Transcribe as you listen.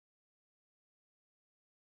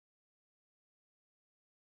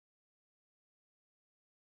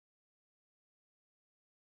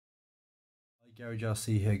Rwd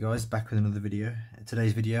RC here guys, back with another video. In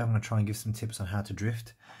today's video I'm going to try and give some tips on how to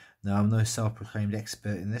drift. Now I'm no self-proclaimed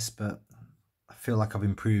expert in this, but I feel like I've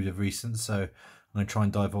improved of recent, so I'm going to try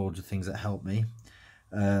and divulge the things that help me.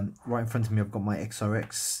 Right in front of me I've got my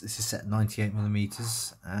XRX. This is set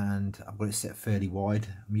 98mm and I've got it set fairly wide.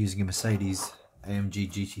 I'm using a Mercedes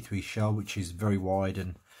AMG GT3 shell, which is very wide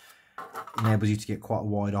and enables you to get quite a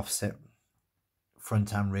wide offset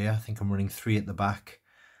front and rear. I think I'm running 3 at the back.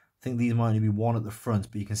 I think these might only be 1 at the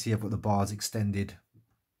front, but you can see I've got the bars extended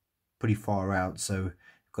pretty far out, so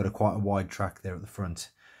I've got quite a wide track there at the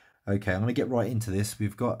front. Okay, I'm going to get right into this.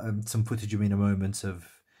 We've got some footage of me in a moment of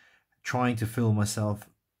trying to film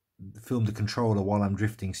the controller while I'm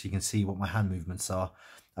drifting, so you can see what my hand movements are.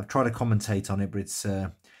 I've tried to commentate on it, but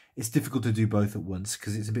it's difficult to do both at once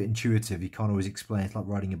because it's a bit intuitive. You can't always explain it. It's like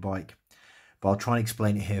riding a bike, but I'll try and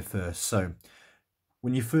explain it here first. So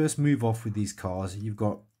when you first move off with these cars, you've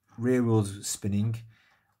got rear wheels spinning.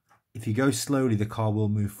 If you go slowly, the car will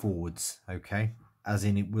move forwards, okay, as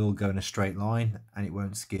in it will go in a straight line and it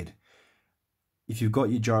won't skid. If you've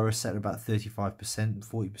got your gyro set at about 35%,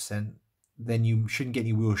 40%, then you shouldn't get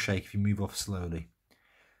any wheel shake if you move off slowly.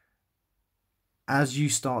 As you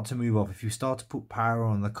start to move off, if you start to put power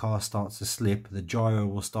on, the car starts to slip, the gyro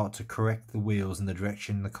will start to correct the wheels in the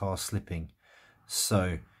direction the car's slipping.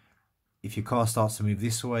 So if your car starts to move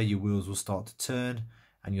this way, your wheels will start to turn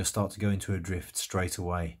and you'll start to go into a drift straight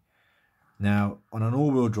away. Now, on an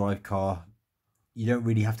all-wheel drive car, you don't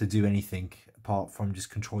really have to do anything apart from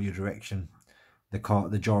just control your direction. The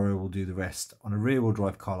gyro will do the rest. On a rear-wheel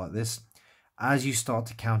drive car like this, as you start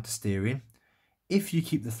to counter steering, if you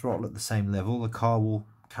keep the throttle at the same level, the car will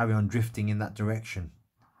carry on drifting in that direction.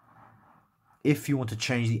 If you want to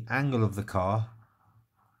change the angle of the car,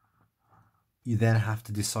 you then have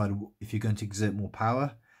to decide if you're going to exert more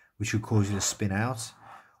power, which will cause you to spin out,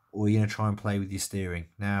 or you're going to try and play with your steering.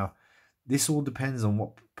 Now, this all depends on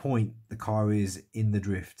what point the car is in the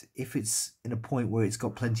drift. If it's in a point where it's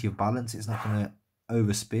got plenty of balance, it's not going to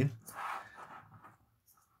overspin,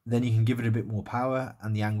 then you can give it a bit more power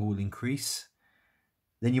and the angle will increase.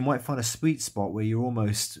 Then you might find a sweet spot where you're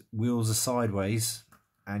almost, wheels are sideways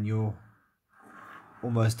and you're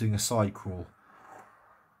almost doing a side crawl.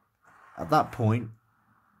 At that point,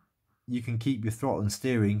 you can keep your throttle and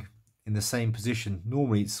steering in the same position.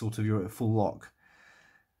 Normally it's sort of you're at full lock,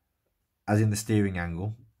 as in the steering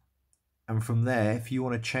angle. And from there, if you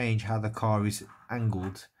want to change how the car is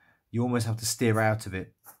angled, you almost have to steer out of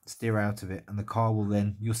it, and the car will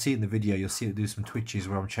then, you'll see in the video, you'll see it do some twitches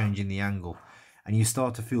where I'm changing the angle, and you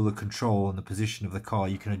start to feel the control and the position of the car.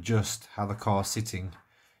 You can adjust how the car's sitting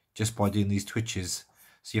just by doing these twitches.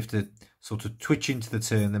 So you have to sort of twitch into the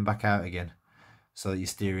turn, then back out again, so that you're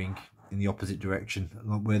steering in the opposite direction,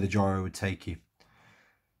 where the gyro would take you.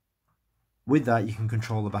 With that, you can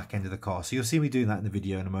control the back end of the car. So you'll see me doing that in the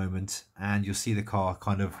video in a moment, and you'll see the car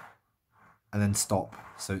kind of, and then stop.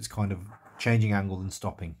 So it's kind of changing angle and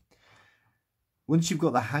stopping. Once you've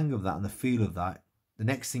got the hang of that and the feel of that, the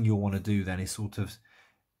next thing you'll want to do then is sort of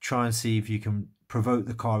try and see if you can provoke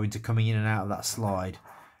the car into coming in and out of that slide.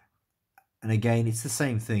 And again, it's the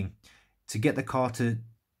same thing. To get the car to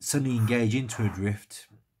suddenly engage into a drift,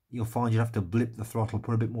 you'll find you'll have to blip the throttle,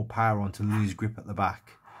 put a bit more power on to lose grip at the back,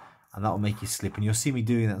 and that'll make you slip. And you'll see me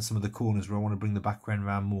doing that in some of the corners where I want to bring the back end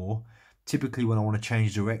around more. Typically when I want to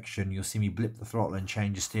change direction, you'll see me blip the throttle and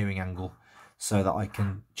change the steering angle so that I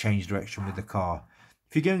can change direction with the car.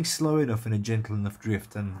 If you're going slow enough in a gentle enough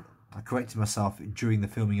drift, and I corrected myself during the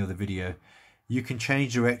filming of the video, you can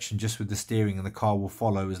change direction just with the steering and the car will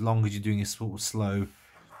follow, as long as you're doing a sort of slow,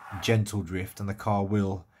 gentle drift, and the car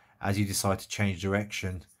will, as you decide to change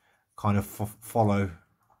direction, kind of follow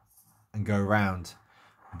and go around.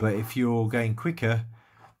 But if you're going quicker,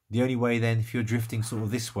 the only way then, if you're drifting sort of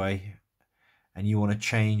this way and you want to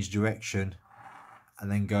change direction and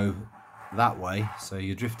then go that way, so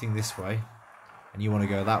you're drifting this way and you want to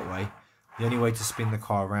go that way, the only way to spin the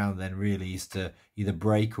car around then really is to either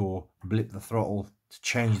brake or blip the throttle to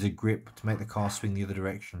change the grip to make the car swing the other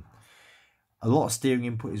direction. A lot of steering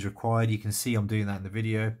input is required. You can see I'm doing that in the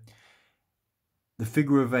video. The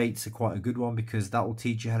figure of 8s are quite a good one because that will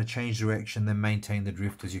teach you how to change direction, then maintain the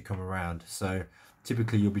drift as you come around. So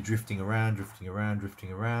typically you'll be drifting around, drifting around,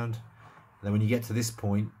 drifting around. And then when you get to this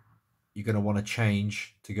point, you're going to want to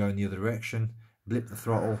change to go in the other direction, blip the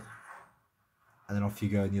throttle, and then off you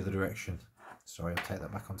go in the other direction. Sorry, I'll take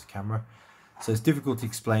that back onto camera. So it's difficult to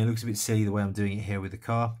explain. It looks a bit silly the way I'm doing it here with the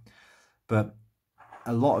car, but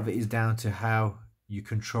a lot of it is down to how you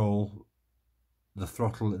control the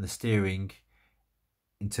throttle and the steering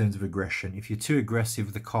in terms of aggression. If you're too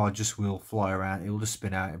aggressive, the car just will fly around. It will just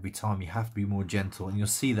spin out every time. You have to be more gentle, and you'll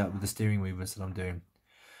see that with the steering movements that I'm doing.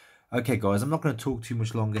 Okay guys, I'm not going to talk too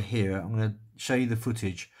much longer here. I'm going to show you the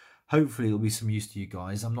footage. Hopefully it'll be some use to you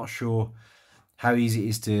guys. I'm not sure how easy it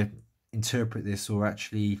is to interpret this or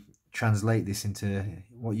actually translate this into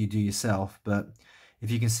what you do yourself, but if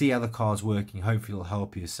you can see how the car's working, hopefully it'll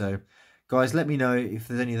help you. So guys, let me know if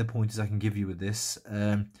there's any other pointers I can give you with this.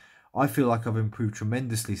 I feel like I've improved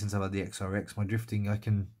tremendously since I've had the XRX. My drifting, I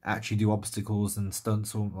can actually do obstacles and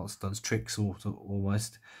stunts, or not stunts, tricks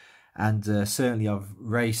almost. And certainly I've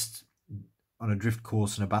raced on a drift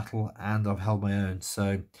course in a battle, and I've held my own.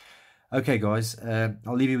 So okay guys,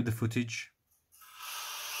 I'll leave you with the footage.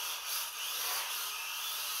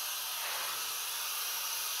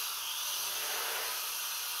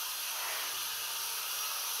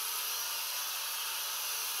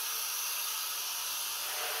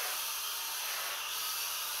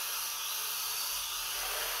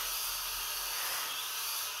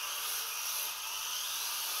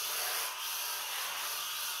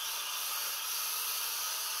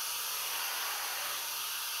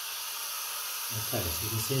 Okay, so you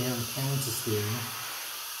can see how I'm counter steering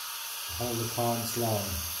to hold the car in its line.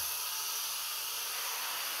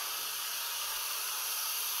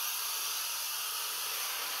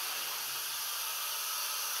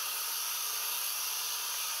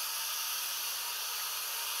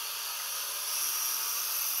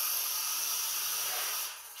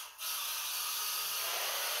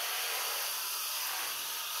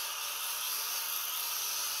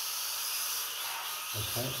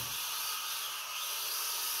 Okay.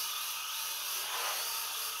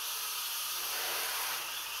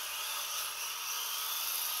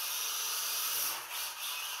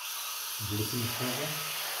 Looking further.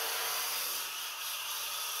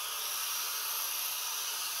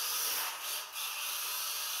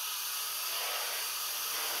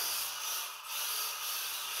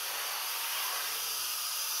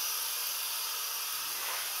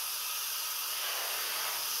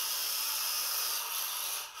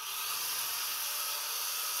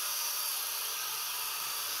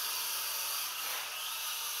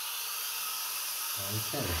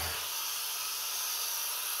 Okay.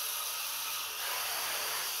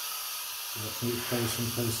 So let's move closer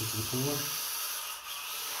and closer to the floor.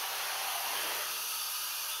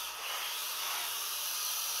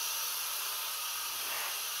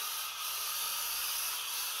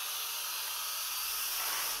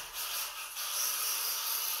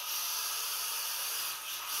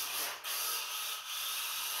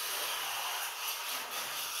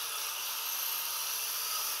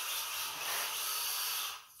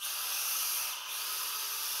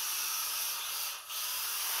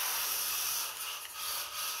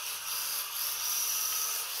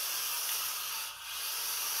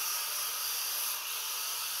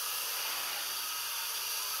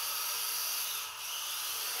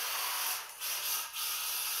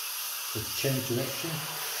 So to change direction,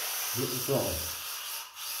 hit the throttle.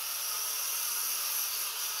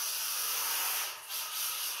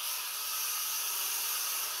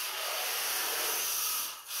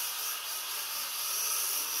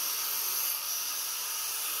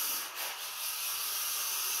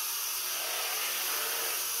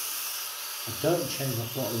 I don't change the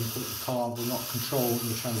throttle until the car will not control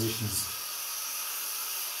the transitions.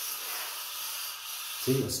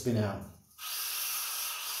 See, it'll spin out.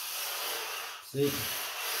 See,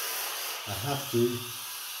 I have to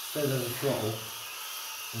feather the throttle.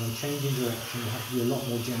 When I'm changing direction, I have to be a lot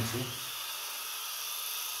more gentle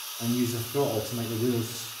and use the throttle to make the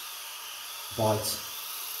wheels bite.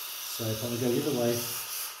 So if I go the other way,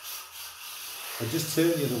 if I just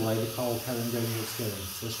turn the other way, the car will carry on going where it's going.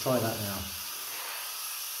 So let's try that now.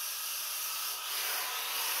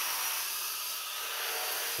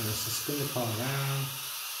 So let's just spin the car around,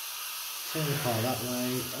 turn the car that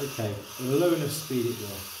way. Okay, at a low enough speed it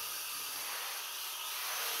will.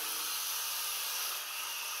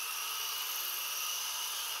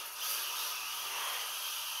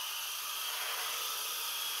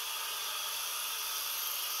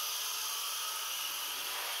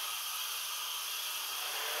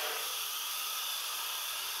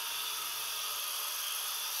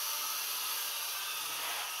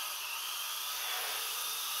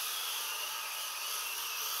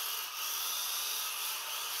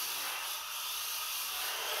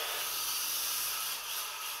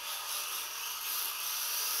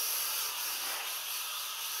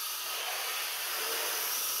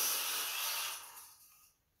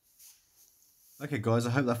 Okay guys, I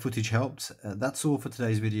hope that footage helped. That's all for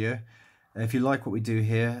today's video. If you like what we do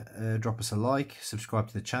here, drop us a like, subscribe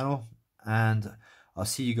to the channel, and I'll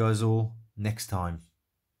see you guys all next time.